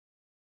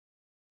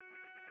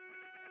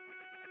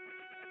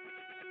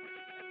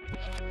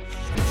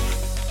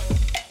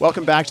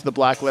Welcome back to the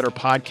Black Letter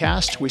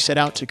Podcast. We set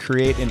out to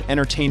create an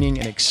entertaining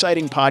and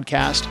exciting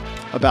podcast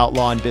about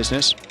law and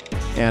business,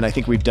 and I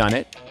think we've done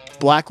it.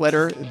 Black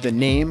Letter, the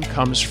name,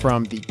 comes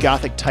from the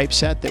Gothic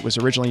typeset that was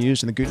originally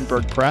used in the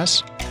Gutenberg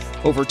press.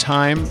 Over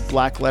time,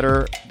 Black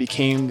Letter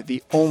became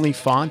the only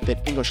font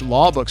that English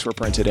law books were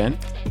printed in.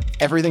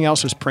 Everything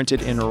else was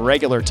printed in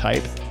regular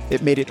type.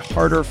 It made it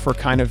harder for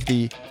kind of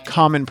the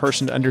common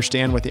person to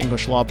understand what the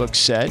English law book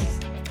said.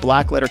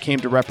 Black Letter came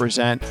to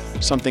represent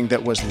something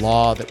that was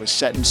law, that was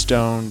set in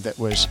stone, that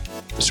was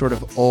sort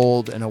of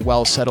old and a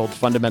well-settled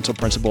fundamental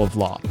principle of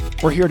law.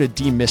 We're here to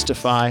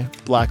demystify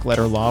Black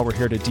Letter law. We're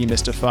here to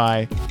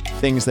demystify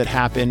things that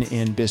happen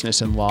in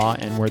business and law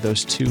and where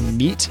those two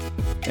meet.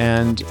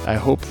 And I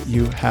hope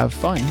you have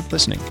fun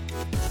listening.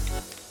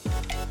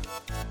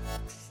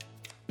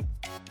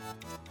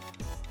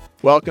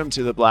 Welcome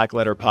to the Black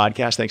Letter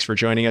Podcast. Thanks for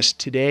joining us.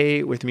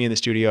 Today with me in the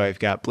studio, I've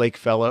got Blake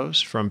Fellows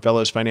from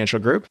Fellows Financial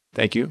Group.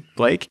 Thank you,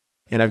 Blake.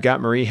 And I've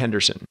got Marie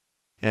Henderson.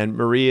 And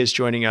Marie is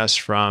joining us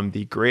from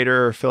the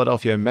greater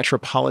Philadelphia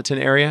metropolitan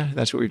area.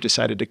 That's what we've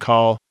decided to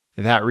call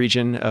that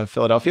region of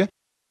Philadelphia.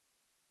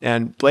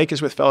 And Blake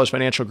is with Fellows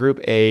Financial Group,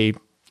 a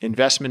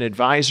investment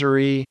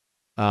advisory,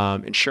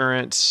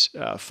 insurance,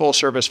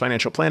 full-service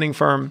financial planning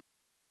firm.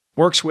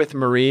 Works with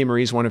Marie.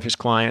 Marie's one of his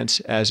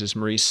clients, as is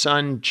Marie's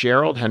son,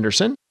 Gerald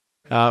Henderson.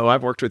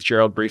 I've worked with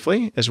Gerald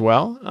briefly as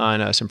well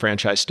on some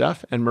franchise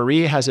stuff. And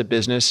Marie has a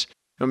business.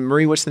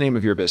 Marie, what's the name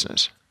of your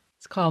business?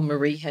 It's called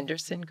Marie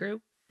Henderson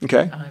Group.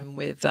 Okay. I'm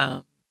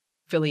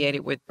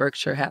affiliated with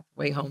Berkshire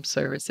Hathaway Home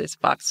Services,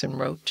 Fox and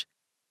Roach.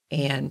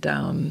 And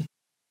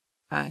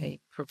I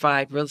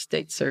provide real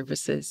estate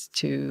services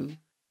to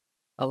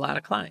a lot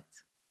of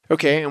clients.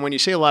 Okay. And when you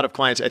say a lot of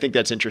clients, I think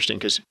that's interesting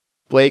because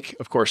Blake,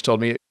 of course,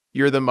 told me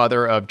you're the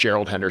mother of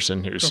Gerald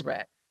Henderson, who's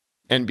correct.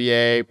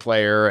 NBA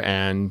player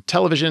and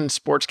television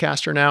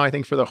sportscaster now, I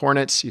think, for the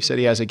Hornets. You said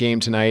he has a game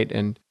tonight.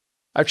 And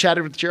I've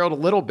chatted with Gerald a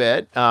little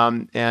bit,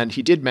 and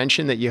he did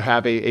mention that you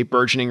have a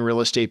burgeoning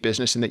real estate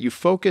business and that you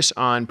focus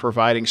on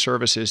providing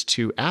services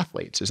to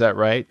athletes. Is that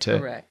right? To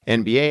correct.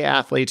 NBA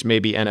athletes,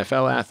 maybe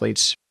NFL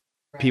athletes,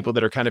 Right. people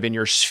that are kind of in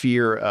your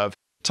sphere of.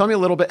 Tell me a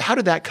little bit, how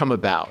did that come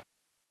about?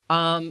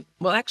 Well,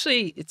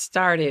 actually, it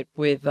started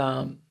with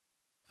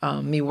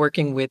me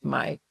working with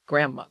my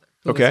grandmother,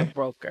 who was a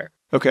broker.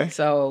 Okay.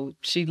 So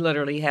she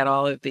literally had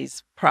all of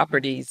these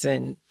properties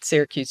in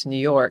Syracuse, New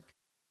York,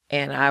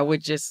 and I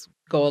would just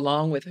go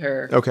along with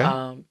her.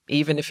 Okay.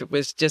 Even if it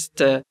was just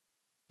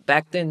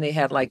back then they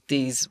had like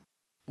these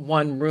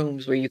one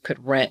rooms where you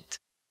could rent,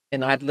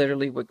 and I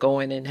literally would go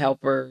in and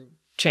help her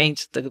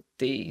change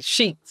the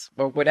sheets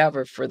or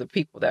whatever for the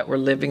people that were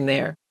living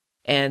there.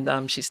 And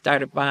she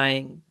started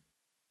buying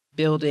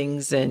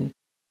buildings and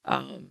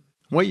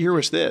What year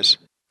was this?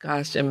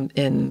 in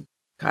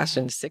the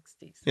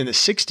 60s. In the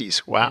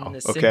 60s. Wow. In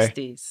the Okay.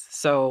 60s.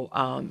 So,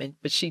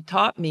 but she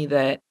taught me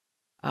that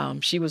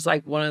she was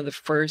like one of the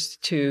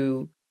first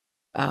to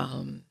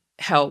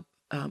help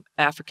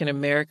African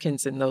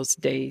Americans in those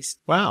days.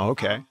 Wow.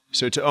 Okay.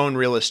 So to own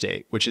real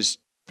estate, which is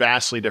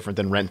vastly different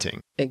than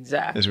renting,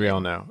 Exactly. as we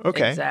all know.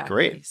 Okay. Exactly.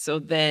 Great. So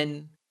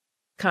then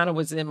kind of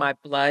was in my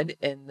blood.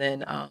 And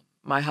then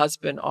my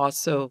husband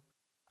also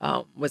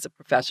was a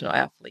professional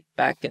athlete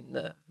back in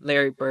the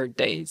Larry Bird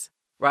days,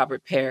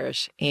 Robert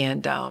Parrish.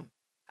 And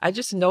I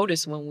just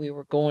noticed when we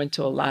were going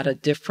to a lot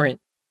of different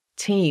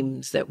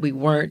teams that we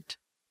weren't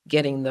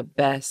getting the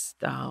best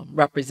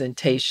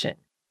representation.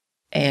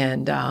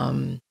 And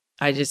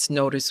I just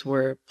noticed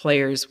where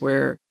players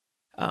were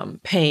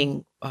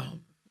paying,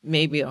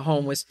 maybe a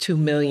home was $2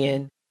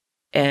 million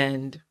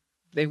and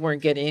they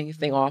weren't getting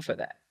anything off of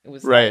that. It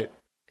was Right.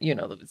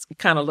 like, it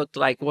kind of looked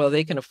like, well,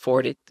 they can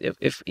afford it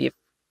if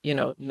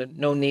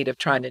no need of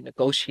trying to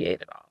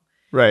negotiate at all.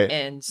 Right.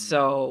 And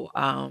so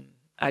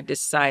I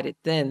decided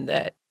then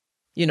that,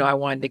 I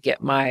wanted to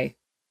get my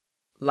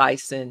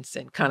license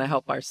and kind of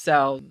help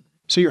ourselves.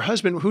 So your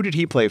husband, who did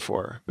he play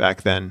for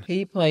back then?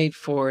 He played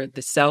for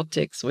the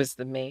Celtics was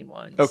the main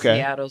one. Okay.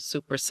 Seattle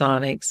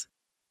Supersonics,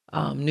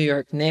 New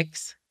York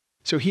Knicks.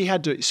 So he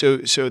had to,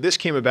 so this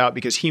came about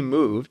because he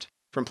moved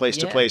from place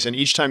to Yeah. place. And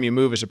each time you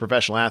move as a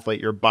professional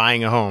athlete, you're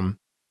buying a home,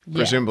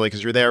 presumably,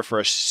 because you're there for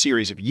a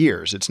series of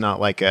years. It's not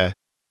like a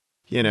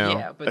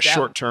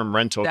short-term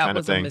rental kind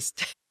of thing.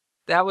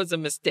 That was a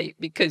mistake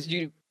because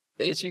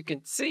as you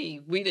can see,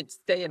 we didn't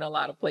stay in a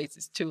lot of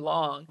places too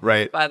long.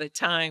 Right. By the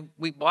time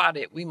we bought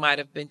it, we might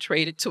have been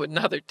traded to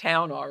another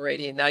town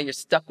already, and now you're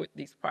stuck with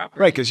these properties.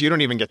 Right, because you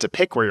don't even get to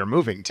pick where you're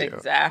moving to.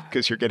 Exactly.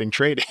 Because you're getting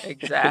traded.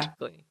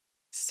 Exactly.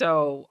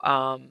 So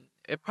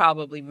it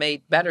probably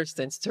made better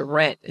sense to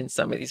rent in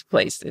some of these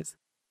places.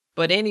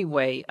 But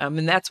anyway,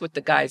 and that's what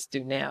the guys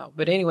do now.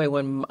 But anyway,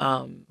 when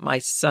my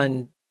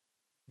son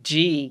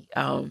G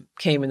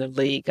came in the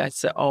league, I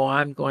said,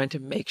 I'm going to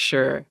make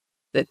sure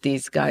that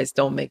these guys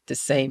don't make the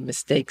same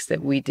mistakes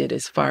that we did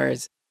as far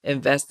as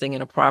investing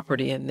in a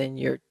property and then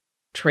you're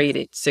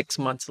traded 6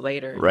 months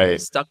later. Right. You're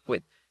stuck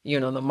with,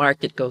 the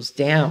market goes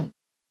down.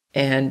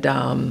 And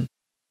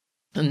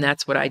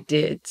that's what I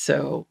did.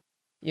 So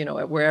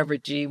wherever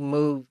G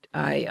moved,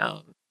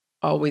 I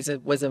always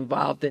was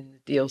involved in the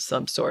deal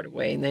some sort of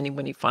way. And then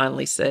when he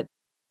finally said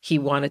he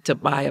wanted to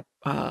buy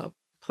a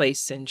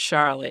place in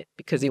Charlotte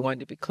because he wanted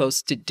to be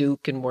close to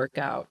Duke and work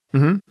out,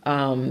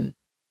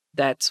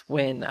 that's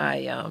when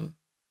I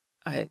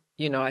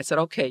said,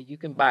 okay, you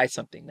can buy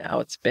something now.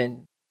 It's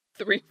been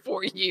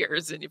 3-4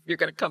 years. And if you're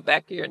going to come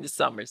back here in the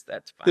summers,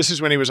 that's fine. This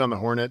is when he was on the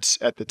Hornets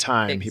at the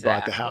time. Exactly. He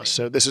bought the house.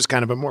 So this is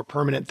kind of a more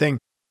permanent thing.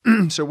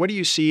 So what do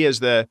you see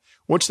as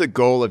what's the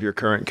goal of your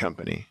current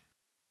company?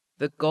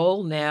 The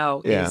goal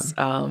now is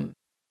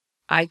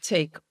I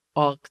take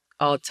all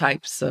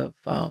types of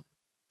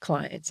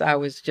clients. I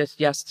was just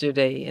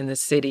yesterday in the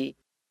city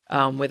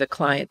with a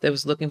client that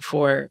was looking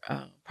for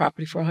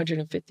property for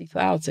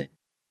 $150,000.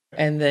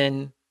 And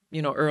then,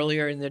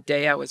 earlier in the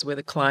day, I was with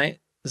a client who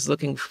was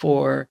looking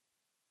for,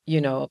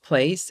 a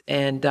place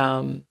and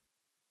around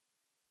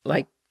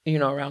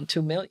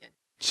 $2 million.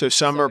 So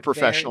some are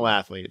professional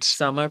athletes.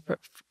 Some are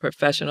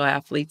professional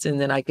athletes. And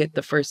then I get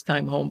the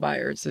first-time home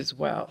buyers as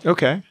well.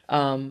 Okay.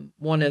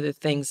 One of the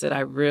things that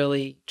I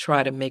really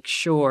try to make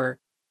sure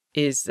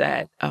is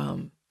that,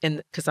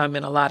 because I'm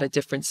in a lot of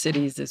different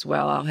cities as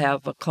well, I'll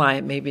have a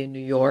client maybe in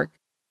New York,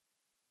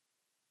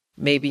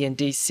 maybe in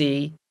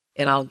D.C.,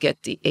 and I'll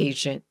get the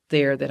agent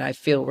there that I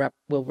feel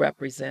will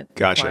represent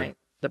the client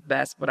the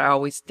best. But I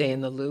always stay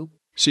in the loop.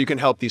 So you can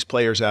help these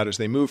players out as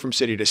they move from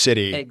city to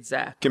city.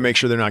 Exactly. Can make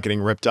sure they're not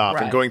getting ripped off.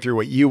 Right. And going through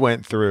what you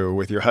went through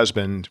with your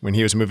husband when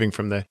he was moving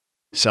from the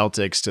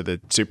Celtics to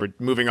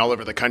moving all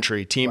over the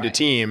country, team to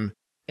team.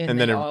 And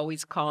then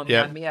always call me.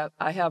 Yeah.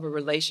 I have a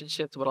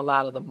relationship with a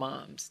lot of the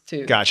moms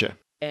too. Gotcha.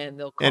 And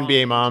they'll call NBA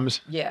me.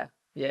 moms? Yeah.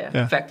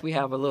 In fact, we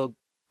have a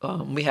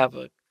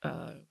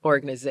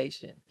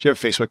organization. Do you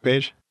have a Facebook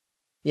page?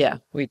 Yeah,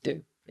 we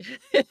do.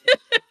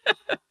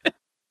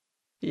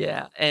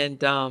 Yeah.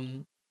 And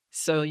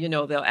so,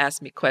 they'll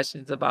ask me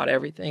questions about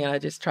everything. And I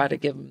just try to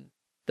give them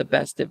the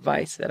best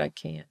advice that I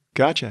can.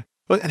 Gotcha.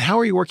 Well, and how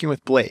are you working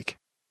with Blake?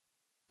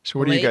 So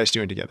what are you guys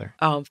doing together?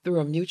 Through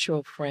a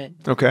mutual friend.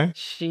 Okay.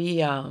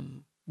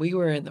 We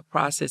were in the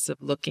process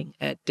of looking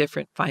at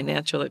different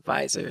financial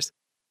advisors.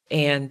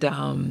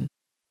 And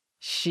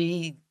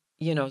she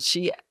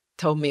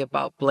told me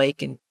about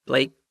Blake, and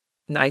Blake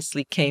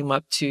nicely came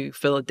up to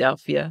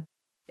Philadelphia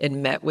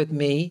and met with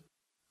me.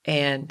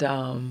 And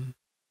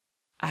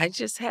I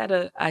just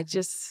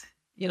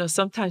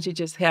sometimes you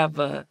just have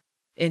a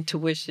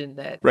intuition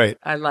that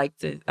I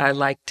liked him.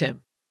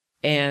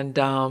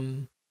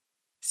 And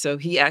so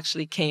he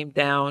actually came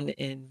down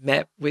and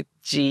met with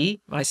G,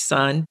 my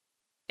son,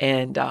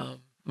 and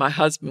my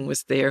husband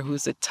was there,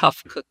 who's a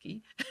tough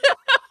cookie.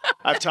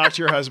 I've talked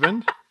to your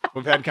husband.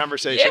 We've had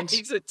conversations. Yeah,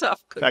 he's a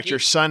tough cookie. In fact, your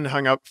son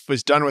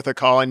was done with a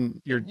call,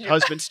 and your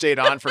husband stayed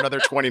on for another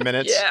 20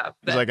 minutes. Yeah.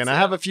 He's like, and I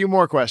have a few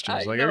more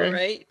questions. I know, okay.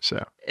 Right?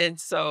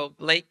 So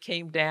Blake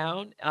came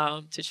down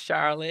to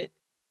Charlotte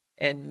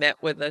and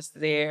met with us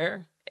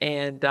there.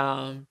 And,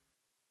 I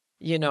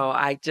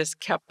just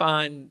kept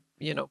on,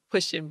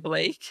 pushing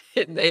Blake.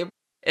 And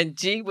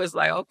G was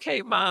like,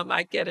 okay, Mom,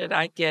 I get it.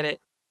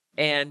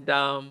 And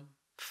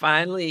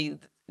finally,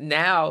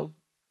 now,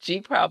 G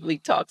probably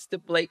talks to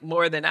Blake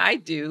more than I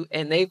do,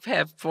 and they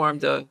have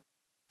formed a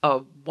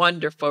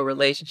wonderful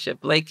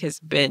relationship. Blake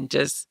has been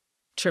just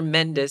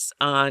tremendous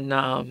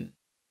on,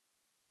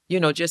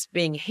 just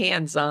being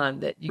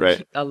hands-on that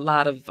a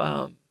lot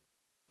of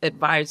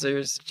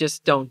advisors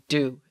just don't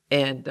do.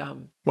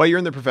 And well, you're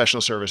in the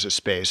professional services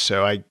space,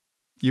 so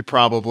you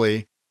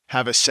probably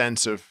have a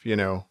sense of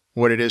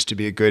what it is to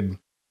be a good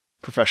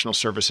professional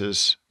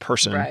services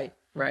person.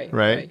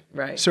 Right.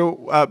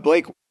 So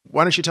Blake,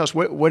 why don't you tell us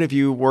what have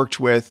you worked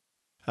with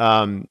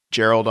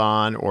Gerald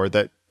on, or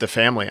the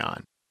family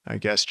on? I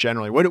guess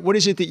generally, what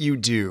is it that you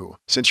do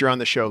since you're on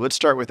the show? Let's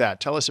start with that.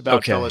 Tell us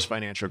about Fellows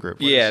Financial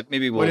Group.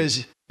 What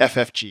is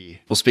FFG?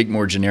 We'll speak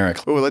more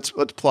generically. Oh, let's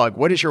plug.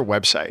 What is your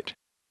website?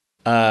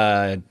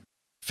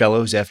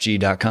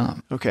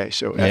 Fellowsfg.com. Okay,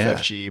 so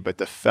FFG, but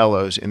the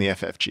fellows in the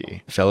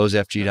FFG.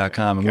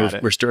 Fellowsfg.com.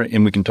 And we're starting,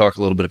 and we can talk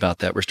a little bit about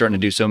that. We're starting to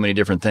do so many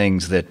different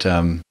things that.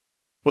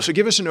 Well, so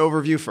give us an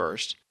overview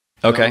first.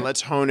 Okay.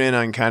 Let's hone in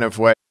on kind of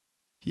what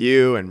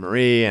you and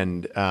Marie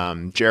and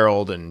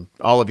Gerald and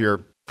all of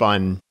your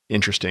fun,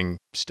 interesting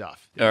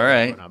stuff. All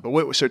right.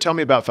 But so tell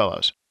me about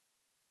Fellows.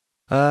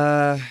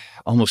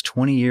 Almost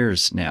 20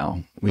 years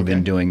now we've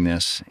been doing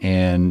this,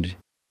 and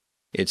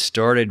it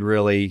started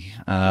really,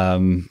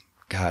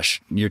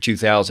 year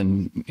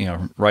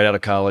 2000. Right out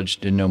of college,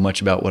 didn't know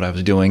much about what I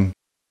was doing,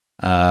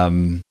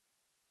 and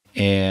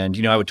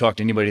I would talk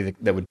to anybody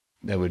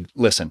that would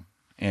listen.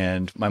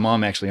 And my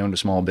mom actually owned a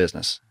small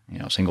business.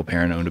 Single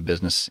parent owned a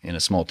business in a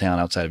small town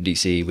outside of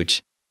D.C.,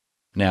 which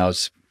now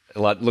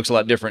looks a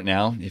lot different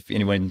now. If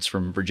anyone's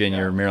from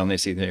Virginia or Maryland, they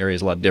see the area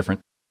is a lot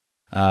different.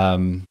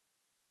 So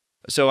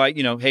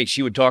hey,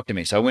 she would talk to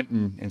me. So I went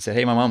and said,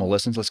 hey, my mom will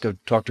listen. So let's go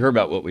talk to her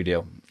about what we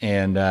do.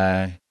 And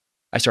I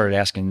started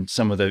asking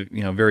some of the,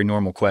 very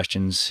normal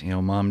questions.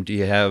 Mom,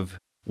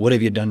 what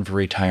have you done for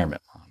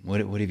retirement? Mom?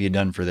 What have you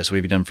done for this? What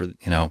have you done for,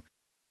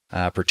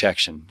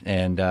 protection.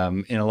 And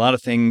a lot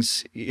of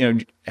things,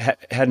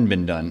 hadn't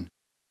been done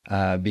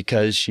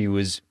because she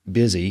was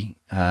busy,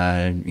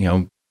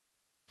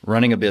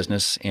 running a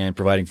business and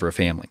providing for a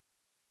family.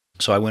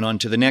 So I went on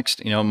to the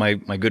next,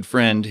 my good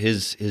friend,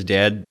 his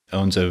dad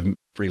owns a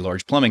pretty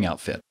large plumbing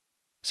outfit.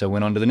 So I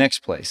went on to the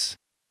next place,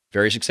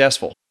 very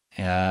successful.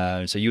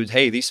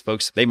 Hey, these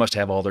folks, they must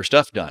have all their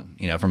stuff done,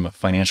 from a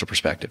financial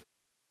perspective.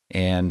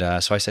 And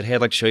so I said, hey,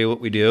 I'd like to show you what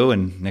we do.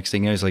 And next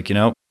thing he's like,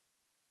 no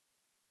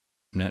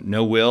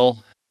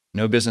will,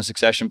 no business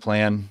succession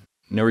plan,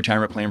 no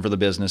retirement plan for the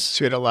business.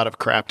 So you had a lot of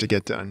crap to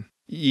get done.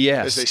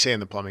 Yes. As they say in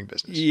the plumbing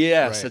business.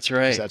 Yes, right. That's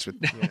right.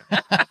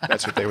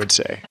 That's what they would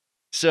say.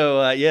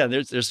 So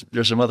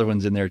there's some other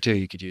ones in there too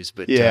you could use,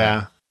 but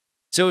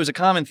so it was a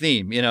common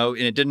theme, and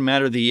it didn't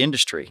matter the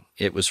industry.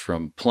 It was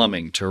from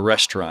plumbing to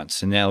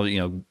restaurants, and now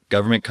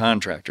government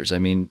contractors.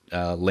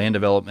 Land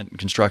development and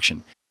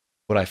construction.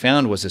 What I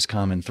found was this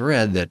common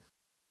thread that,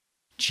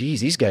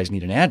 geez, these guys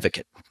need an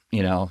advocate.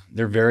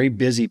 They're very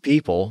busy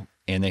people,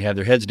 and they have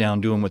their heads down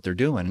doing what they're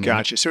doing.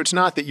 Gotcha. So it's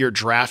not that you're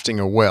drafting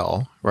a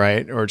will,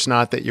 right? Or it's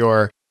not that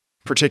you're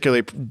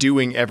particularly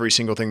doing every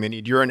single thing they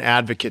need. You're an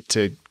advocate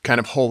to kind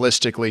of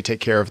holistically take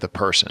care of the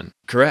person.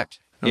 Correct.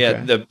 Okay.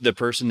 Yeah, the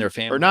person, their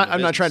family. Or not.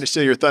 I'm not trying to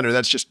steal your thunder.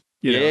 That's just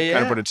kind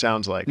of what it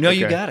sounds like. No, okay.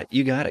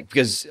 You got it.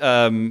 Because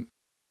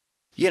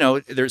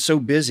they're so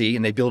busy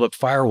and they build up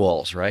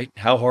firewalls, right?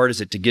 How hard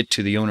is it to get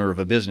to the owner of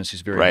a business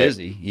who's very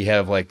busy? You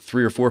have like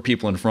 3 or 4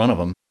 people in front of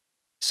them.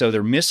 So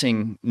they're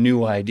missing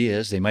new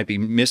ideas. They might be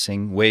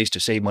missing ways to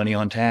save money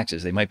on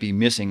taxes. They might be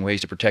missing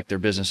ways to protect their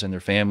business and their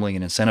family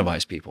and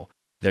incentivize people.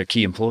 They're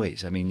key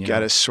employees. Got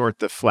to sort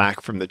the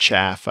flack from the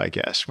chaff, I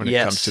guess, when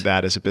it comes to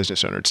that as a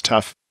business owner. It's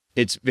tough.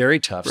 It's very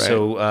tough. Right.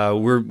 So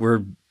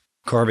we're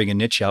carving a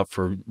niche out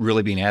for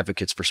really being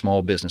advocates for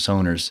small business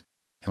owners.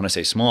 And when I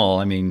say small,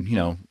 I mean,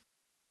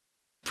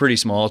 pretty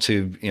small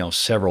to,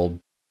 several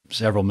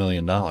 $1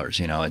 million.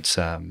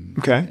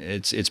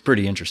 It's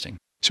pretty interesting.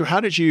 So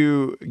how did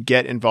you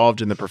get involved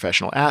in the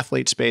professional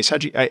athlete space?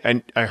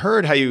 I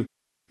heard how you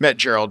met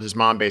Gerald. His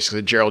mom basically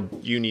said,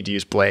 Gerald, you need to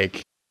use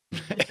Blake.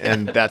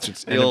 And that's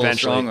what's the old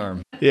strong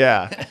arm.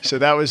 Yeah. So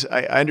that was,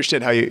 I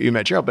understand how you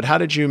met Gerald, but how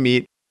did you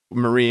meet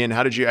Marie? And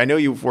I know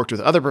you've worked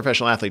with other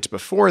professional athletes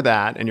before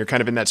that, and you're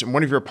kind of in that. So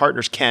one of your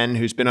partners, Ken,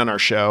 who's been on our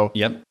show.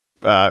 Yep.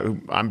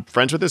 Who I'm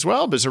friends with as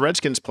well, but is a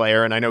Redskins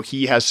player, and I know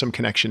he has some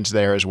connections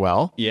there as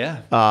well.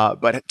 Yeah.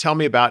 But tell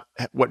me about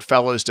what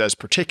Fellows does,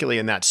 particularly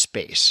in that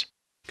space,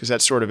 because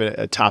that's sort of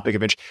a topic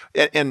of interest.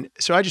 And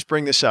so I just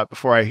bring this up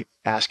before I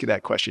ask you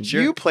that question.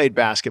 Sure. You played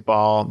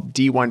basketball,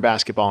 D1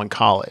 basketball in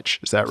college.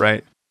 Is that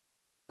right?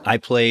 I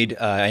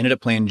ended up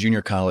playing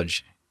junior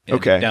college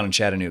down in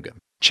Chattanooga.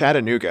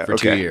 For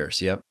 2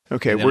 years, yep.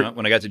 Okay.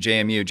 When I got to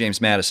JMU,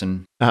 James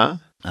Madison, I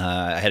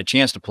had a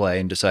chance to play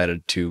and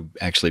decided to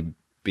actually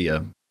be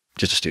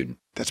just a student.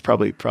 That's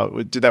probably,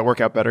 did that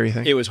work out better, you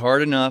think? It was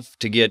hard enough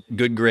to get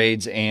good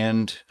grades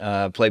and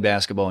play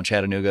basketball in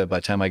Chattanooga. By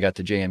the time I got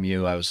to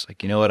JMU, I was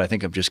like, you know what? I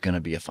think I'm just going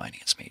to be a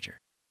finance major.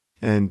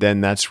 And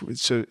then so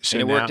and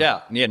it worked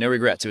out. Yeah, no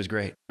regrets. It was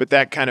great. But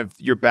that kind of,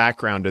 your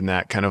background in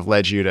that kind of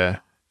led you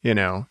to,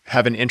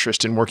 have an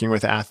interest in working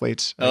with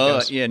athletes.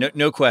 Yeah,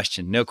 no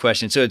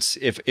question. So it's,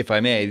 if I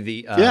may,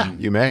 yeah,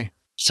 you may.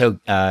 So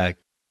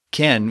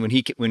Ken,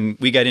 when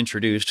we got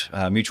introduced,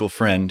 mutual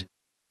friend,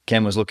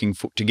 Ken was looking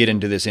to get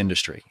into this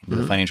industry, into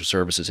the financial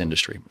services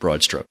industry,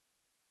 broad stroke.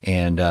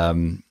 And,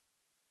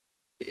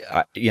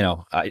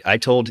 I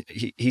told,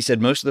 he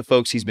said most of the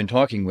folks he's been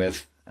talking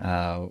with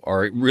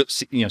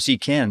see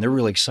Ken, they're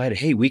really excited.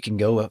 Hey, we can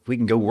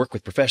go work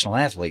with professional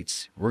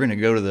athletes. We're going to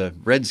go to the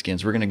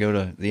Redskins. We're going to go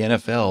to the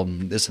NFL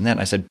and this and that.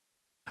 And I said,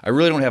 I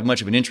really don't have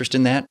much of an interest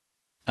in that.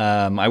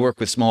 I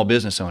work with small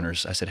business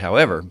owners. I said,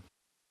 however,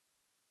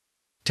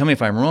 tell me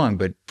if I'm wrong,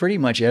 but pretty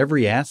much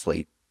every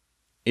athlete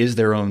is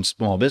their own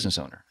small business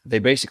owner. They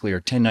basically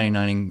are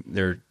 1099ing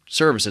their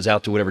services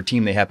out to whatever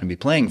team they happen to be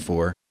playing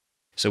for.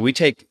 So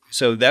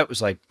that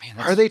was like, man.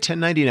 Are they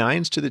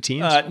 1099s to the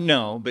teams?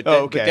 No, but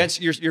okay. But that's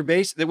your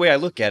base. The way I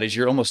look at it is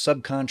you're almost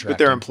subcontracting. But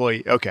they're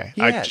employee. Okay.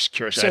 Yes. I'm just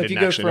curious. So I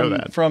didn't actually know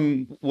that.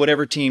 From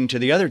whatever team to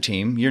the other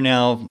team, you're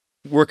now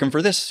working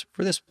for this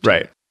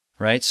team,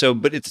 right. So,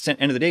 but at the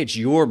end of the day, it's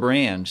your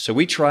brand. So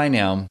we try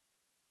now,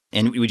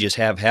 and we just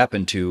have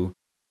happened to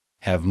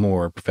have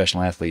more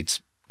professional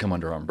athletes come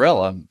under our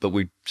umbrella, but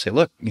we say,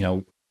 look,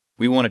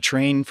 we want to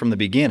train from the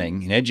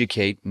beginning and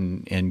educate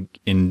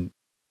and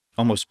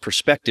almost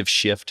perspective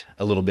shift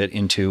a little bit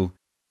into,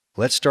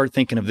 let's start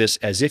thinking of this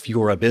as if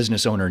you're a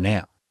business owner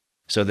now,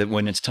 so that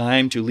when it's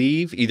time to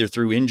leave, either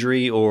through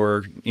injury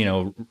or,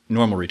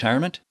 normal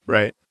retirement,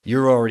 right,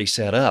 you're already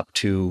set up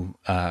to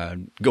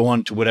go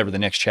on to whatever the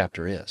next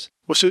chapter is.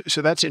 Well,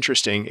 so that's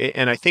interesting.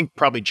 And I think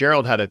probably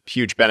Gerald had a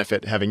huge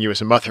benefit having you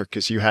as a mother,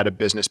 because you had a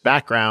business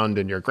background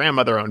and your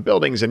grandmother owned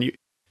buildings and you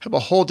have a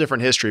whole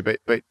different history. But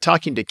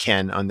talking to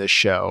Ken on this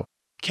show,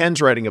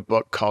 Ken's writing a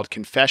book called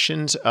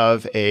Confessions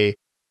of a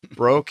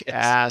Broke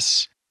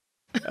Ass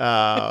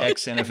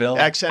Ex-NFL.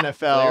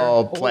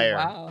 ex-NFL player.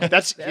 wow.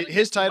 That's That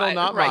his title, might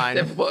not write mine.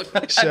 the book.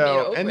 I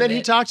So, mean, and then open he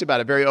it. talked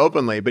about it very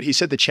openly, but he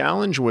said the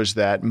challenge was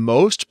that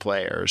most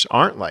players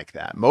aren't like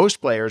that.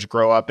 Most players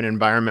grow up in an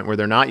environment where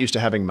they're not used to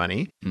having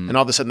money, and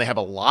all of a sudden they have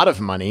a lot of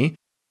money.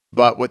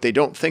 But what they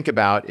don't think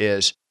about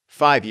is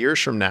 5 years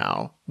from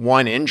now,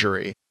 one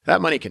injury, that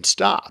money can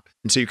stop.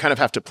 And so you kind of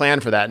have to plan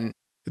for that. And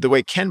the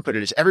way Ken put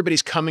it is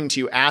everybody's coming to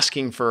you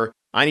asking for,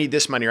 I need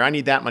this money or I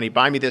need that money.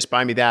 Buy me this,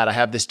 buy me that. I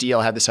have this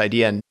deal, I have this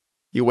idea. And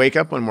you wake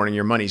up one morning,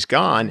 your money's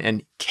gone.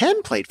 And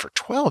Ken played for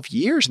 12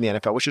 years in the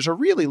NFL, which is a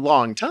really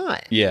long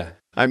time. Yeah.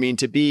 I mean,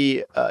 to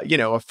be,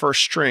 a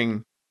first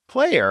string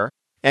player,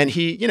 and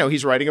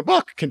he's writing a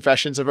book,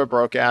 Confessions of a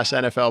Broke Ass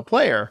NFL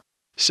Player.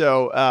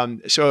 So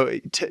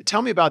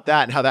tell me about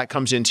that and how that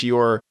comes into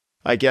your,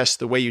 I guess,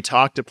 the way you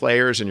talk to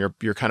players and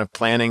you're kind of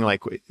planning.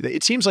 Like,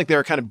 it seems like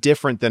they're kind of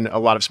different than a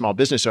lot of small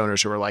business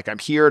owners who are like, I'm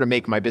here to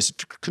make my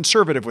business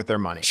conservative with their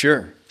money.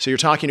 Sure. So you're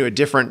talking to a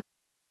different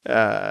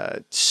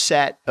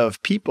set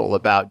of people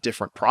about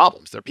different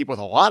problems. There are people with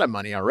a lot of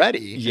money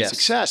already and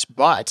success,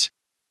 but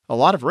a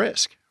lot of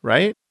risk,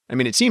 right? I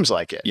mean, it seems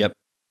like it. Yep.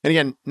 And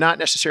again, not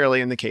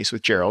necessarily in the case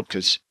with Gerald,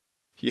 because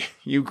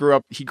he grew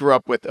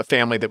up with a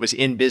family that was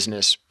in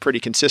business pretty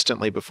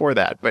consistently before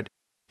that. But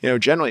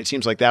generally, it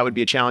seems like that would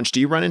be a challenge. Do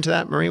you run into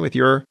that, Marie,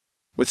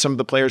 with some of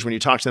the players when you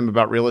talk to them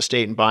about real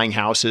estate and buying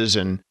houses?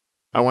 And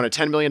I want a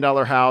 $10 million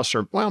house,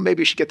 or well,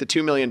 maybe you should get the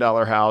 $2 million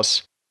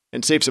house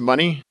and save some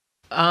money.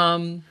 I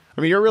mean,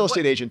 you're a real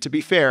estate agent. To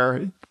be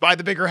fair, buy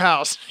the bigger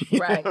house.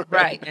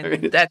 Right.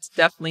 And that's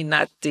definitely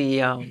not the.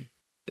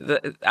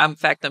 In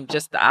fact, I'm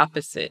just the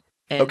opposite.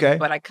 And, Okay.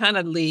 But I kind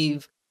of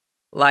leave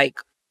like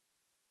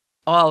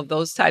all of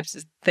those types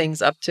of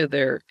things up to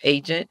their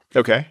agent.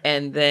 Okay.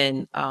 And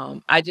then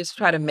I just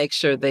try to make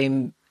sure they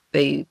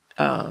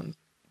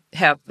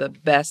have the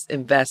best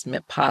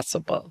investment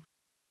possible.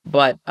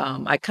 But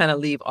I kind of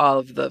leave all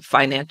of the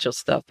financial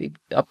stuff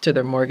up to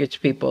their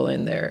mortgage people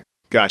and their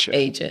Gotcha.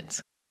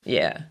 agents.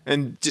 Yeah.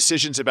 And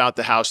decisions about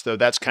the house, though,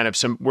 that's kind of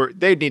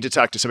they'd need to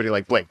talk to somebody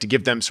like Blake to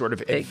give them sort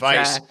of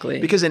advice. Exactly.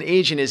 Because an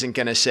agent isn't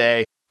going to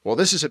say, well,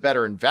 this is a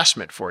better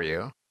investment for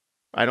you.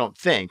 I don't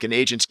think. An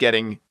agent's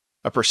getting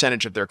a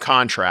percentage of their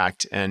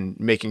contract and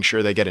making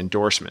sure they get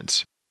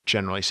endorsements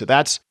generally. So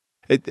that's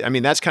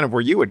kind of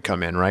where you would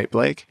come in, right,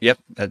 Blake? Yep.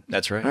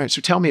 That's right. All right.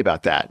 So tell me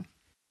about that.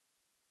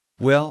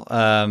 Well,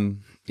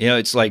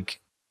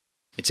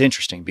 it's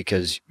interesting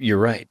because you're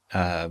right.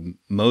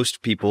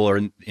 Most people are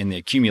in the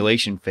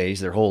accumulation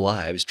phase their whole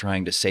lives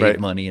trying to save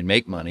money and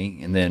make money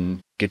and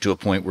then get to a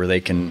point where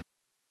they can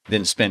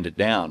then spend it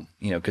down,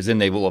 because then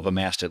they will have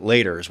amassed it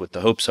later is what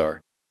the hopes are.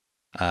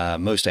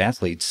 Most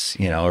athletes,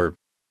 are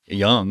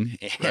young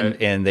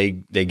and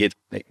they get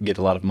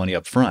a lot of money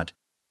up front.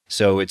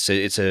 So it's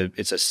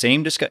the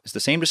same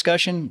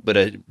discussion, but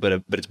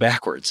it's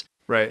backwards.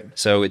 Right.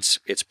 So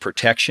it's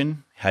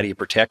protection. How do you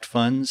protect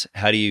funds?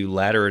 How do you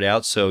ladder it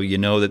out so you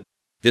know that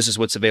this is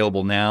what's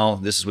available now,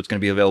 this is what's going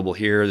to be available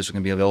here, this is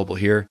going to be available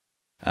here.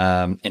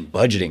 And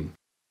budgeting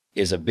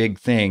is a big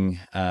thing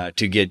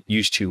to get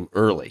used to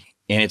early.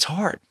 And it's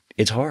hard.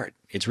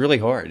 It's really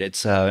hard.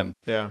 It's,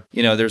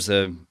 there's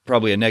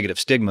probably a negative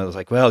stigma. It's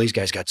like, well, these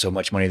guys got so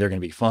much money, they're going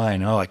to be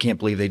fine. Oh, I can't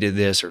believe they did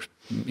this or,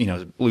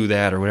 blew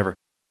that or whatever.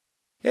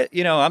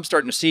 I'm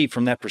starting to see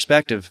from that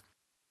perspective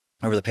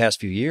over the past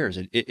few years,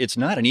 it's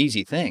not an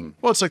easy thing.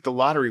 Well, it's like the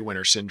lottery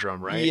winner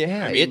syndrome, right?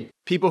 Yeah. I mean,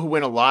 people who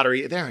win a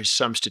lottery, there is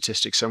some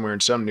statistic somewhere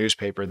in some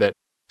newspaper that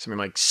something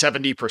like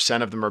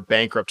 70% of them are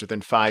bankrupt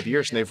within 5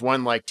 years and they've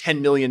won like $10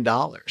 million.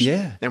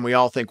 Yeah. And we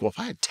all think, well, if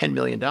I had $10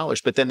 million,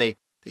 but then they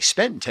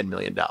spend $10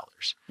 million.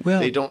 Well,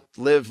 they don't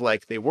live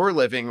like they were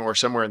living or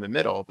somewhere in the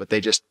middle, but they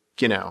just,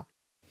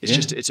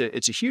 it's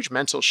a huge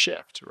mental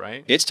shift,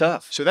 right? It's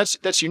tough. So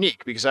that's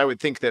unique because I would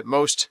think that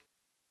most,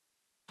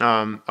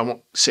 I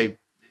won't say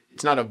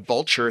it's not a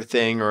vulture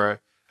thing or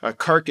a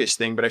carcass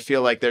thing, but I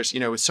feel like there's,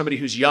 with somebody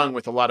who's young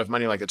with a lot of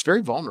money, like it's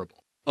very vulnerable.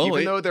 Oh,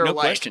 even though they're no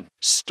like question.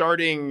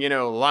 starting,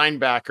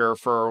 linebacker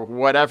for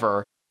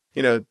whatever,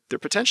 they're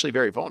potentially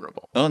very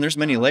vulnerable. Oh, and there's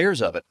many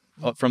layers of it.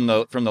 From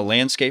the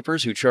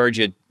landscapers who charge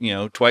you,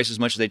 twice as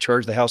much as they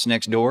charge the house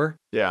next door.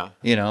 Yeah.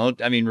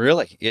 I mean,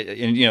 really,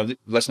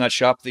 let's not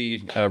shop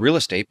the real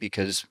estate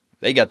because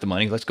they got the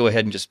money. Let's go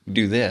ahead and just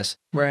do this.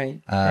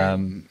 Right.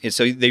 And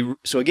so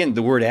again,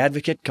 the word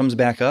advocate comes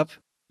back up.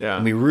 Yeah.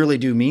 And we really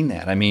do mean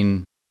that. I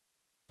mean,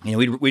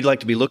 we'd like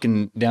to be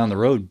looking down the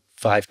road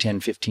 5, 10,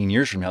 15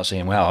 years from now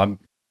saying, wow,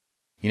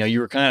 you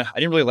were I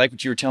didn't really like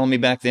what you were telling me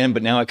back then,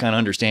 but now I kind of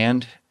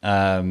understand.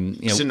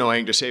 It's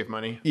annoying to save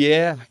money.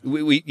 Yeah.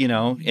 We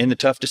in the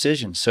tough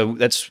decisions. So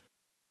that's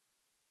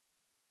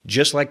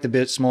just like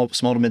the small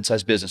to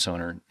mid-sized business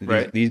owner.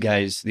 Right. These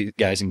guys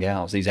and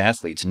gals, these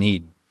athletes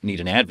need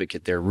an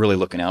advocate there really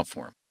looking out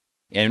for them.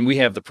 And we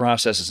have the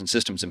processes and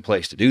systems in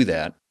place to do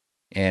that.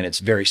 And it's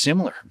very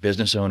similar.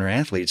 Business owner,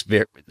 athletes,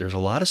 there's a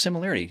lot of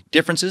similarity.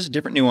 Differences,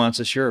 different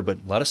nuances, sure, but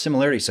a lot of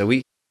similarity. So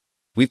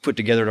we've put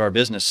together our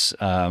business.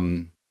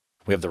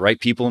 We have the right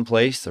people in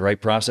place, the right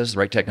process, the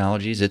right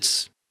technologies.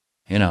 It's,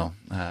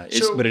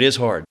 but it is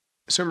hard.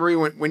 So Marie,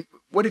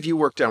 what have you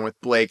worked on with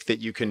Blake that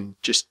you can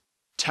just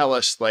tell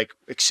us, like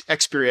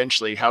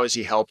experientially, how has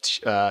he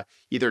helped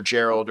either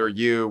Gerald or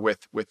you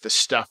with the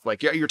stuff?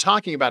 Like you're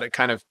talking about it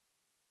kind of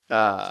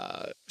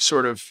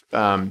sort of,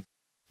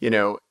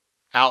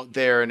 out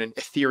there in an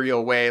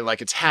ethereal way,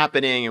 like it's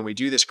happening and we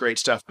do this great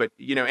stuff, but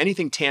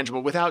anything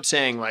tangible without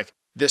saying like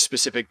this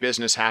specific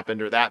business happened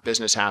or that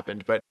business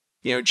happened. But,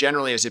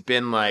 generally, has it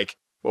been like,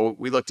 well,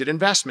 we looked at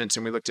investments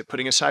and we looked at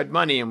putting aside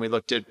money and we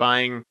looked at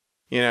buying,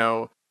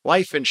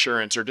 life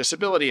insurance or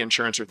disability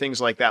insurance or things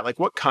like that. Like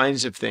what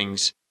kinds of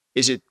things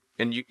is it,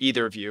 and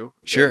either of you,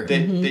 sure,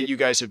 that you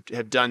guys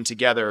have done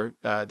together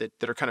that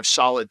are kind of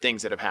solid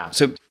things that have happened?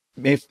 So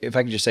if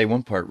I could just say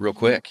one part real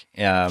quick.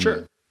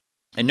 Sure.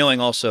 And knowing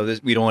also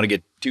that we don't want to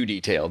get too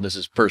detailed. This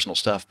is personal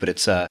stuff, but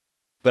it's but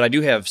I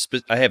do have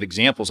I have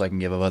examples I can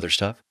give of other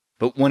stuff.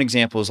 But one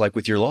example is like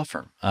with your law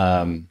firm.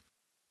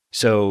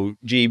 So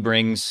G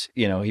brings,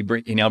 he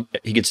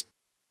gets.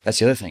 That's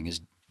the other thing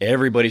is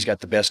everybody's got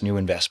the best new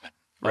investment.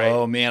 Right.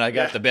 Oh man, I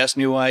got the best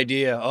new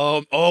idea.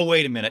 Oh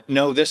wait a minute,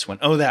 no this one.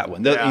 Oh that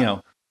one.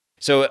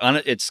 So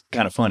it's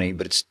kind of funny,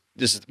 but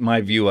this is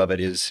my view of it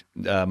is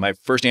my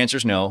first answer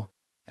is no,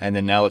 and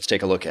then now let's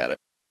take a look at it.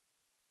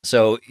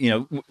 So,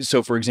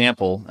 so for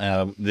example,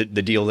 the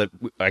deal that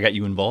I got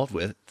you involved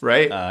with,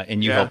 right,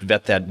 and you helped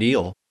vet that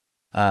deal,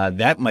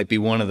 that might be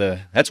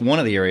that's one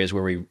of the areas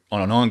where we,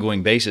 on an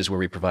ongoing basis, where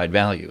we provide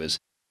value is,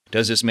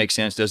 does this make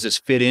sense? Does this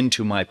fit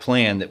into my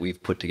plan that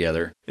we've put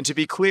together? And to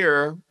be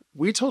clear,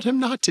 we told him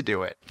not to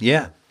do it.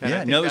 Yeah.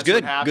 And No, it was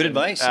good. Good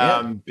advice.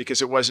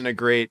 Because it wasn't a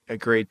great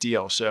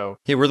deal. So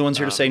yeah, we're the ones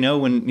here to say no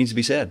when it needs to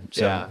be said.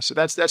 So. Yeah. So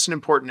that's an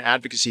important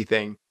advocacy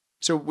thing.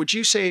 So would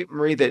you say,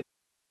 Marie, that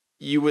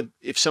you would,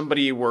 if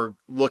somebody were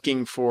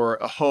looking for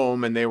a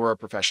home and they were a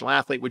professional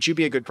athlete, would you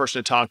be a good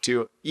person to talk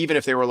to, even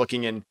if they were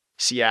looking in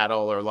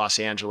Seattle or Los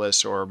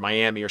Angeles or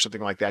Miami or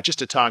something like that, just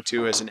to talk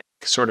to as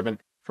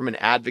from an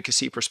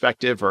advocacy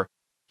perspective, or,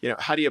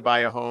 how do you buy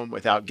a home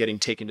without getting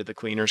taken to the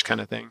cleaners kind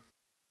of thing?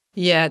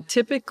 Yeah,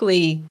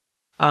 typically,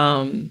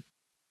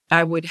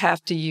 I would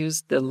have to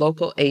use the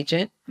local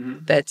agent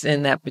that's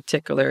in that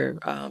particular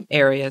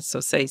area.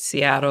 So say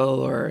Seattle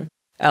or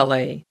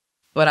LA.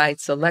 But I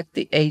select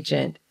the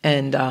agent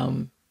and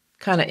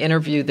kind of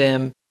interview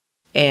them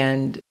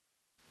and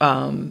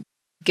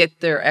get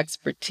their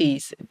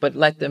expertise, but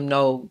let them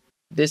know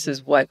this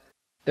is what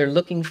they're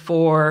looking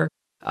for.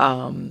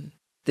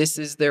 This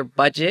is their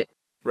budget.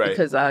 Right.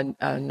 Because I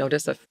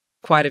noticed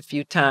quite a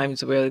few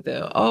times where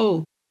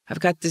I've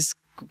got this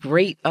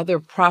great other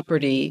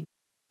property.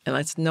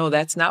 And no,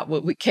 that's not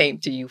what we came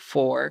to you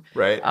for.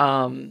 Right.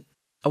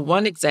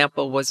 One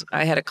example was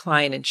I had a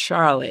client in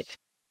Charlotte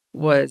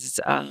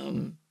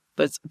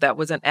that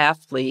was an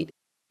athlete.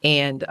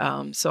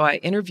 And so I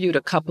interviewed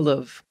a couple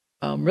of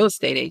real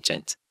estate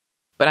agents,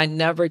 but I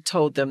never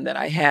told them that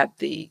I had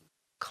the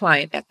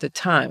client at the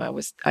time.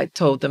 I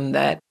told them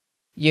that,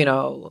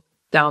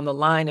 down the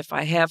line, if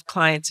I have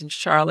clients in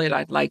Charlotte,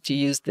 I'd like to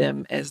use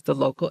them as the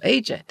local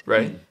agent.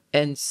 Right.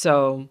 And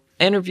so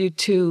I interviewed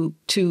two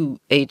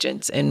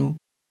agents, and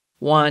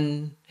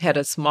one had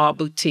a small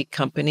boutique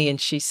company, and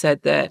she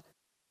said that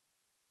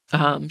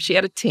she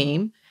had a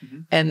team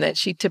and that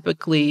she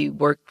typically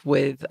worked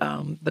with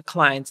the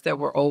clients that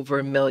were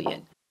over $1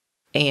 million.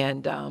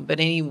 And but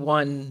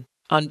anyone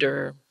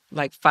under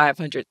like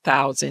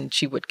 500,000,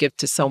 she would give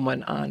to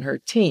someone on her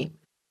team.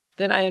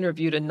 Then I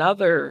interviewed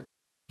another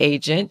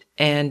agent,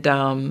 and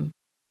I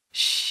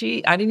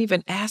didn't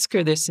even ask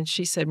her this, and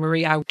she said,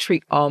 Marie, I would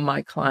treat all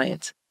my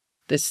clients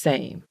the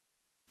same.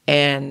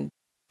 And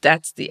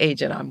that's the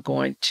agent I'm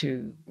going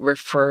to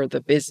refer the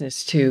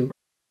business to.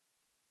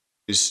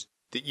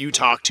 That you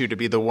talk to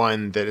be the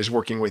one that is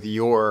working with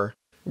your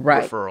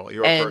referral,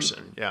 your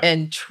person. Yeah.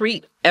 And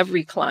treat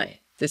every client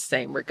the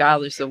same,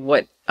 regardless of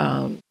what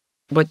home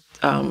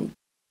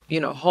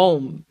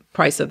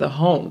price of the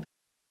home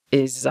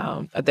is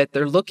that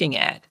they're looking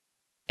at.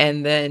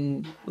 And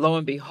then lo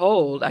and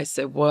behold, I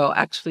said, well,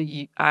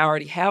 actually, I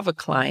already have a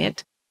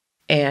client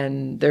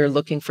and they're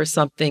looking for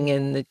something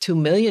in the $2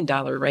 million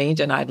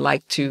range. And I'd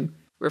like to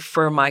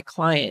refer my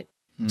client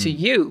to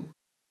you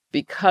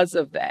because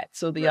of that.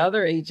 So the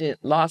other agent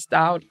lost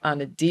out on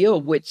a deal,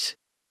 which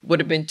would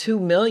have been $2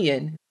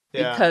 million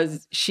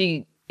because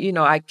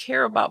I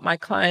care about my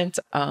clients.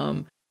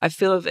 I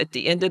feel if at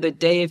the end of the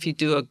day, if you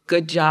do a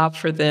good job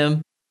for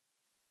them,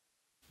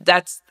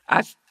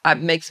 it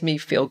makes me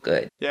feel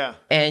good. Yeah.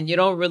 And you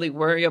don't really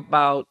worry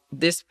about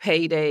this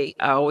payday.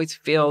 I always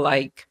feel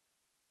like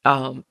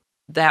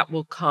that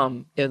will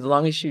come as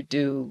long as you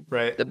do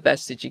the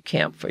best that you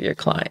can for your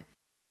client.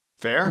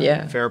 Fair.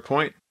 Yeah. Fair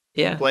point.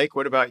 Yeah. Blake,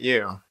 what about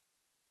you?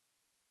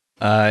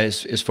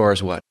 As far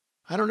as what?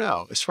 I don't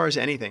know. As far as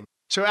anything.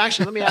 So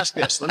actually, let me ask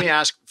this.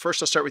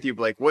 First, I'll start with you,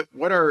 Blake.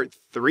 What are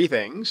 3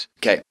 things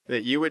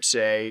that you would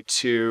say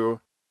to,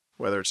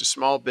 whether it's a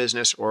small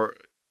business or,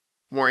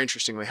 more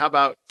interestingly, how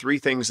about 3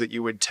 things that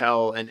you would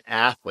tell an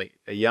athlete,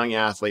 a young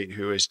athlete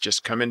who has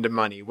just come into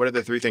money? What are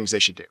the 3 things they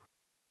should do?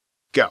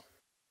 Go.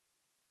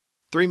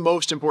 3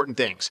 most important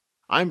things.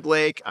 I'm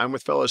Blake. I'm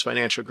with Fellows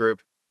Financial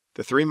Group.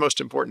 The 3 most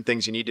important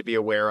things you need to be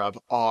aware of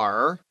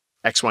are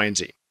X, Y, and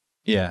Z.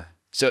 Yeah.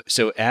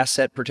 So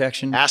asset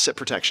protection? Asset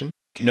protection.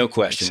 Okay. No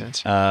question. Makes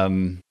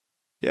sense.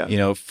 You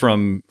know,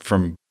 from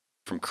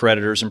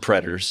creditors and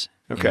predators.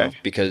 Okay. You know,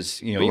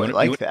 because, you know, Ooh, I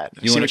like that.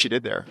 I see what you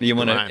did there. You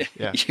want to,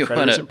 yeah. you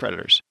Creditors and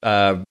predators.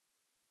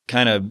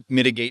 kind of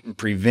mitigate and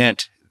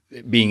prevent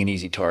being an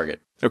easy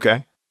target.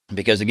 Okay.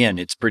 Because again,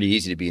 it's pretty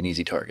easy to be an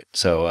easy target.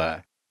 So,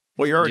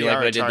 well, you already like are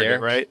what a I did target, there?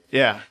 right?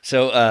 Yeah.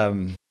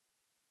 So,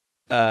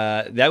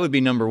 that would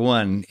be number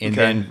 1. And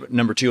then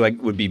number 2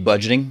 would be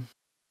budgeting.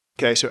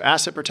 Okay. So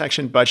asset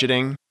protection,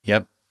 budgeting.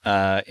 Yep.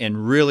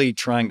 And really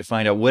trying to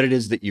find out what it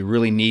is that you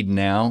really need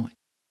now.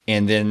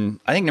 And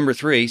then I think number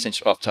 3,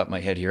 since off the top of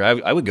my head here,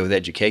 I would go with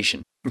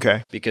education.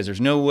 Okay. Because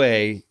there's no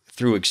way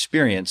through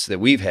experience that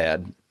we've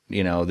had,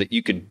 you know, that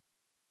you're going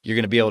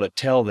to be able to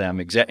tell them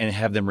and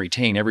have them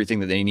retain everything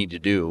that they need to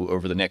do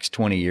over the next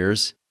 20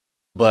 years.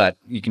 But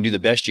you can do the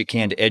best you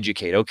can to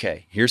educate.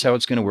 Okay, here's how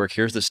it's going to work.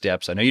 Here's the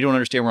steps. I know you don't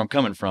understand where I'm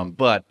coming from,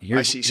 but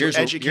here's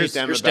educate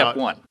them here's about step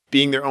 1.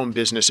 Being their own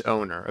business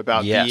owner,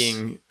 about Yes.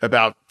 being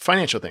about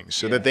financial things,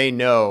 so that they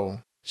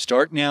know.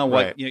 Start now.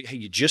 Right. Hey,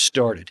 you just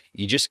started.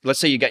 Let's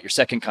say you got your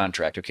second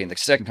contract. Okay, and the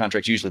second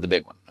contract's usually the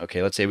big one.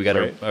 Okay, let's say we got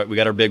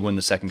our big one,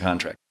 the second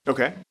contract.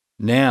 Okay.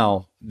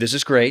 Now this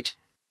is great.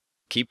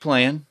 Keep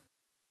playing,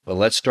 but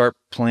let's start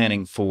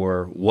planning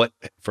for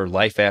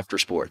life after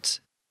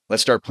sports.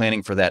 Let's start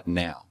planning for that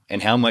now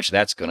and how much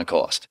that's going to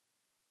cost,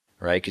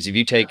 right? Because if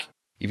you take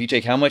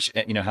how much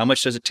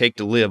does it take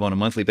to live on a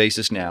monthly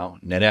basis now,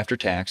 net after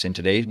tax in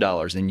today's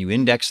dollars, then you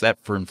index that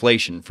for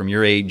inflation from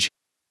your age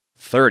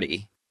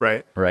 30,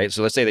 right?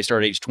 So let's say they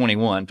start at age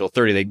 21 till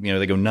 30,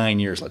 they go 9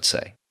 years, let's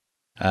say,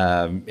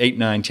 8,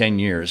 9, 10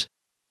 years,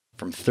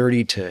 from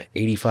 30 to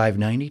 85,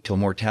 90 till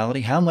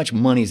mortality. How much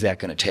money is that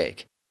going to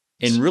take?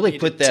 And So really you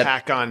put need to that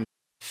tack on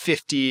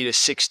 50 to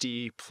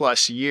 60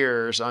 plus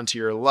years onto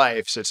your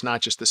life. So it's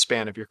not just the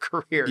span of your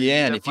career.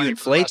 Yeah, and if you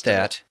inflate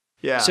that.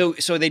 Yeah. So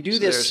they do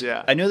this.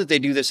 I know that they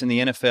do this in the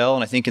NFL,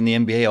 and I think in the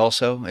NBA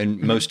also, and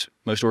most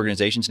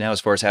organizations now,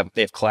 as far as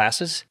they have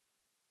classes.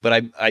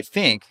 But I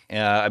think,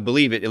 I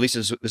believe it, at least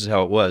this is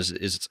how it was,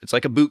 is it's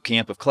like a boot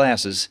camp of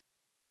classes.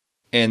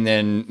 And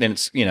then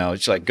it's,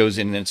 it's like goes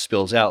in and then it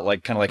spills out,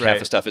 like kind of like half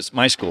the stuff at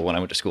my school when I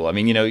went to school. I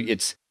mean,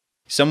 it's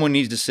someone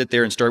needs to sit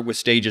there and start with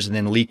stages and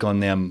then leak on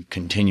them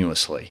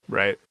continuously.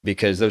 Right.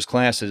 Because those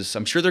classes,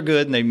 I'm sure they're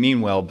good and they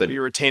mean well, but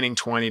you're retaining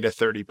 20 to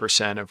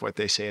 30% of what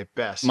they say at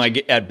best.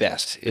 At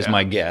best is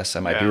my guess. I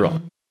might be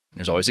wrong.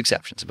 There's always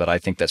exceptions, but I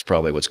think that's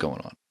probably what's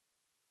going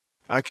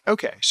on.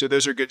 Okay. So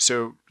those are good.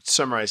 So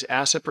summarize: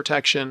 asset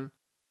protection,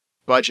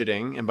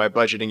 budgeting. And by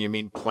budgeting, you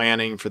mean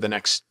planning for the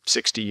next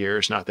 60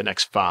 years, not the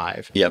next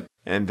 5. Yep.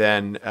 And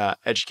then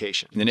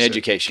education. And then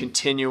education.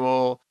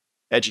 Continual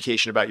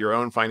education about your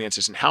own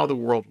finances and how the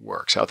world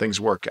works, how things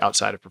work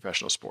outside of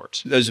professional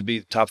sports. Those would be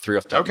the top 3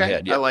 off the top of my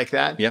head. Yep. I like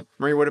that. Yep.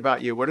 Marie, what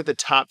about you? What are the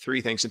top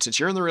 3 things? And since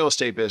you're in the real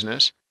estate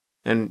business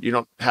and you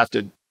don't have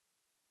to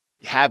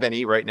have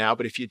any right now,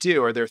 but if you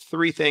do, are there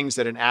 3 things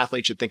that an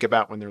athlete should think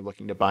about when they're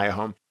looking to buy a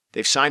home?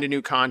 They've signed a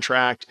new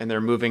contract and they're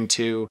moving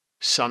to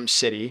some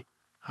city.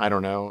 I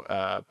don't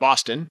know,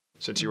 Boston,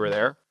 since you were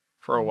there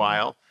for a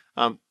while.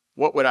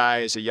 What would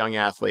I, as a young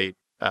athlete,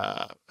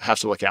 have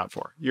to look out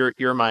for?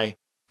 You're my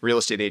real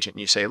estate agent,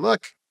 and you say,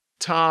 "Look,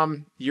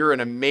 Tom, you're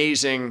an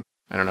amazing,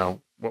 I don't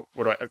know,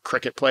 a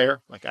cricket player?"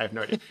 Like, I have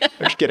no idea. I'm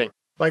just kidding.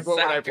 Like, what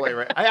would I play?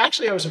 Right? I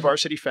was a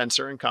varsity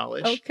fencer in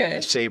college.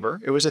 Okay.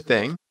 Saber. It was a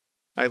thing.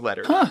 I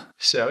lettered. Huh.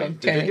 So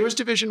it was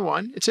Division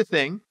I. It's a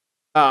thing.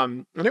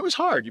 And it was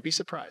hard. You'd be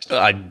surprised.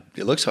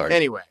 It looks hard.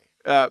 Anyway,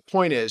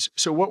 point is,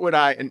 so what would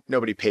and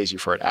nobody pays you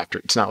for it after.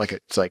 It's not like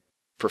it's like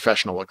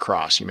professional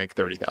lacrosse. You make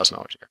 $30,000 a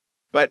year.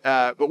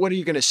 But what are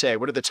you going to say?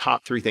 What are the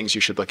top 3 things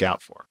you should look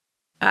out for?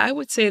 I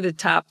would say the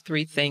top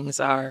 3 things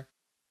are: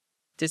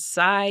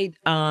 decide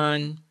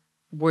on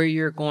where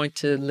you're going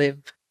to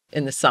live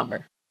in the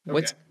summer.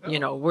 Where's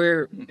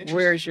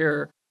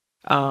your,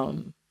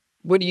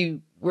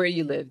 where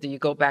you live? Do you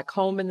go back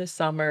home in the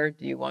summer?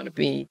 Do you want to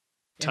be in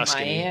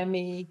Tuscany.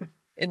 Miami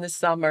in the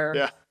summer?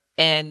 Yeah.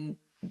 And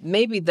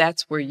maybe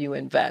that's where you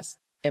invest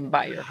and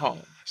buy your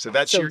home. So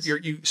that's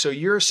so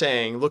you're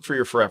saying look for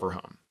your forever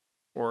home,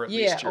 or at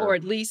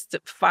least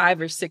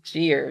 5 or 6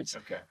 years.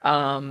 Okay.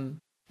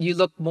 You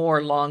look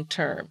more long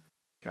term.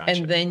 Gotcha.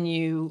 And then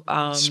you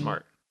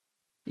Smart.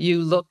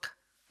 You look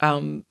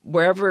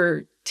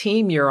wherever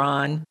team you're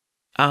on,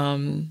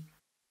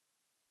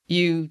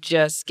 you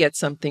just get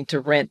something to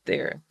rent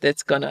there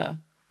that's gonna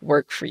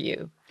work for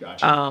you.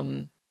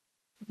 Gotcha.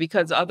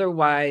 Because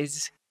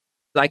otherwise,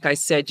 like I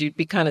said, you'd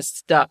be kind of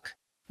stuck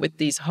with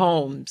these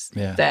homes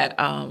that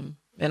and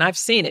I've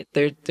seen it.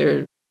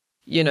 They're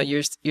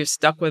you're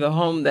stuck with a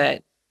home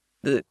that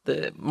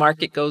the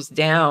market goes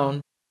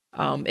down.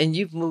 And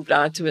you've moved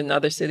on to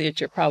another city that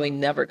you're probably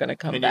never going to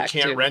come back to. And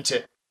you can't rent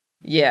it.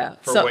 Yeah.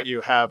 For what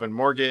you have in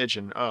mortgage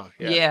and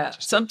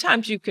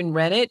Sometimes you can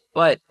rent it,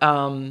 but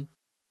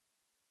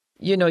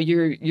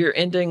you're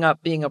ending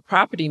up being a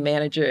property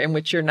manager in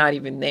which you're not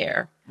even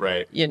there.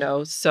 Right.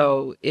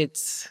 So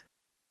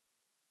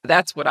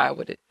that's what I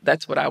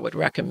would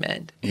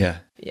recommend. Yeah.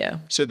 Yeah.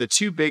 So the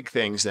two big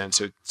things then,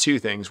 so two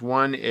things.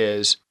 One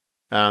is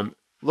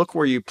look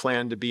where you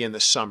plan to be in the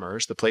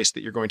summers, the place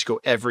that you're going to go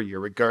every year,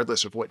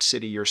 regardless of what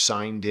city you're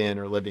signed in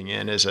or living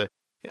in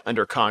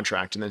under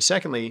contract. And then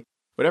secondly,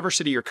 whatever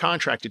city you're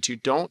contracted to,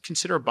 don't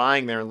consider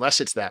buying there unless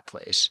it's that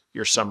place,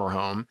 your summer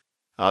home,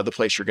 the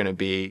place you're going to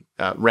be,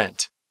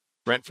 rent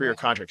for your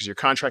contract, because your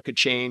contract could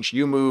change.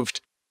 You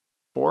moved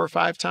 4 or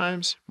 5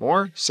 times,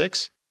 more,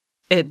 6?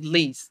 At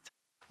least.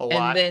 A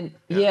lot. And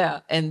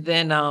then, and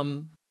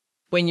then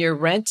when you're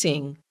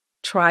renting,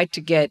 try to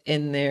get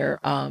in there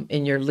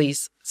in your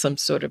lease some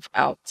sort of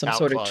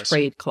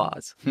trade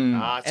clause.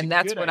 And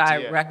that's what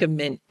I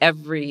recommend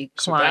every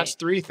client. So that's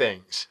 3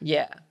 things.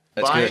 Yeah.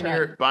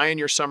 Buying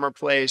your summer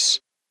place,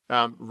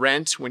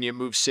 rent when you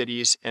move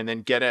cities, and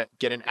then get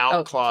an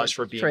out clause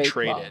for being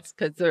traded.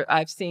 Because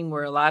I've seen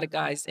where a lot of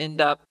guys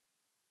end up,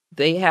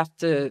 they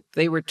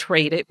were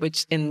traded,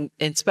 and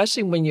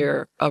especially when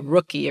you're a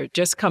rookie or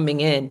just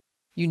coming in,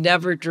 you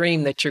never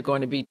dream that you're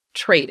going to be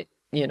traded.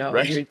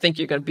 Right. You think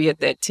you're going to be at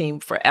that team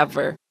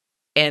forever,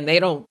 and they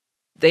don't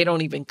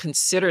even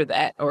consider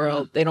that,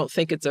 or they don't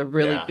think it's a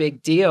really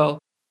big deal.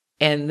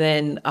 And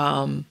then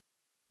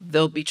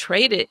they'll be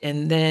traded,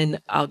 and then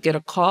I'll get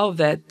a call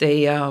that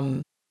they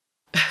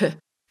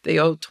they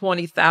owe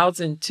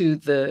 $20,000 to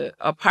the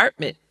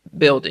apartment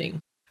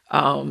building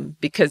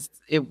because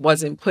it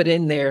wasn't put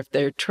in there. If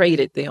they're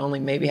traded, they only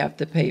maybe have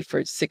to pay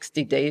for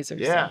 60 days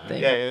or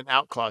something. Yeah, an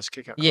out clause,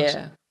 kick out clause.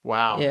 Yeah.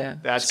 Wow. Yeah.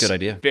 That's a good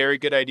idea. Very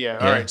good idea.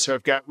 All right. So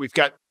we've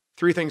got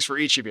 3 things for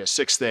each of you,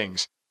 6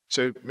 things.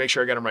 So make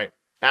sure I got them right.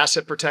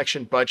 Asset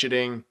protection,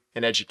 budgeting,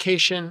 and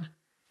education.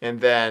 And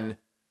then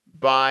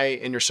buy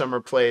in your summer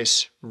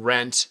place,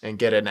 rent, and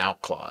get an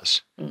out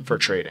clause for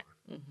trading.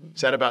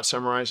 Does that about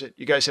summarize it?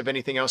 You guys have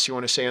anything else you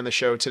want to say on the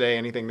show today?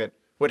 Anything that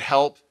would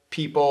help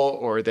people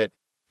or that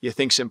you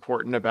think's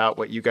important about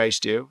what you guys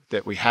do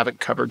that we haven't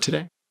covered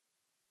today?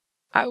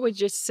 I would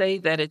just say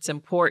that it's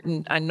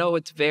important. I know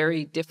it's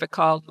very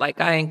difficult.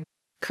 Like I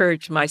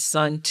encourage my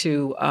son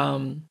to,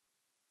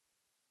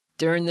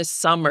 during the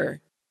summer,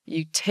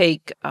 you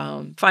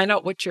find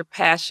out what your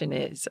passion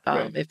is.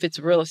 Right. If it's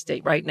real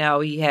estate, right now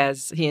he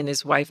and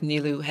his wife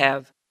Nilu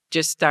have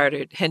just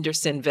started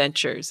Henderson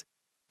Ventures,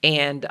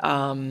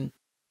 and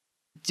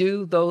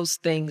do those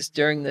things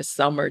during the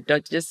summer.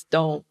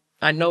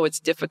 I know it's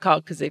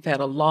difficult because they've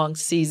had a long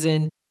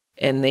season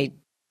and they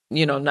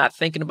not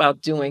thinking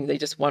about they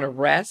just want to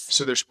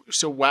rest.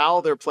 So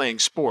while they're playing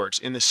sports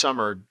in the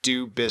summer,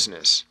 do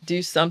business.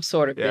 Do some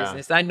sort of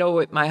business. I know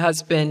with my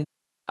husband,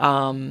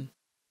 my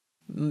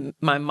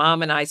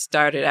mom and I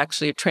started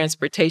actually a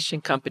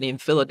transportation company in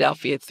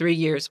Philadelphia 3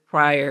 years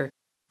prior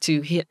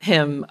to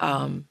him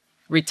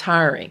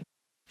retiring.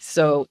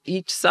 So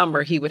each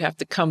summer he would have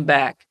to come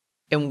back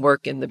and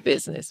work in the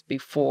business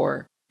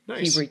before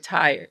he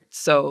retired.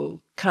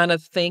 So kind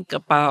of think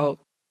about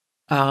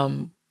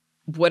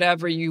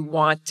whatever you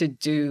want to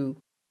do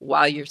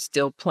while you're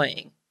still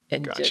playing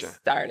and just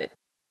start it.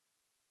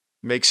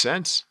 Makes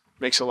sense.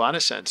 Makes a lot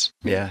of sense.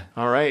 Yeah.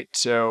 All right.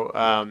 So,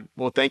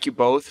 well, thank you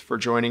both for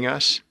joining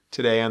us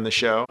today on the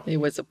show. It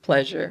was a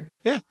pleasure.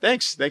 Yeah.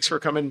 Thanks. Thanks for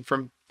coming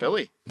from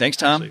Philly. Thanks,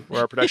 Tom. Actually, we're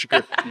our production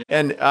crew.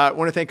 And I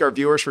want to thank our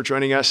viewers for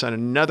joining us on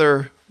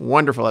another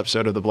wonderful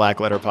episode of the Black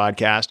Letter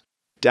Podcast.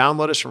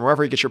 Download us from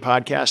wherever you get your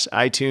podcasts,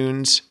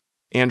 iTunes,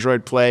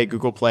 Android Play,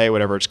 Google Play,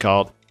 whatever it's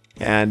called.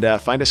 And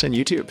find us on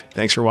YouTube.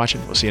 Thanks for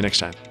watching. We'll see you next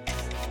time.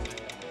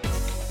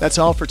 That's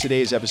all for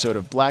today's episode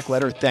of Black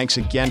Letter. Thanks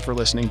again for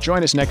listening.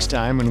 Join us next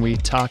time when we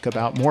talk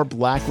about more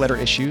Black Letter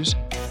issues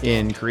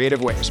in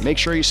creative ways. Make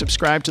sure you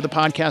subscribe to the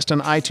podcast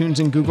on iTunes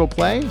and Google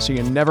Play so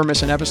you never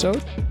miss an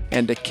episode.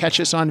 And to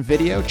catch us on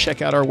video,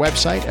 check out our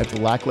website at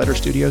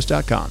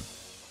blackletterstudios.com.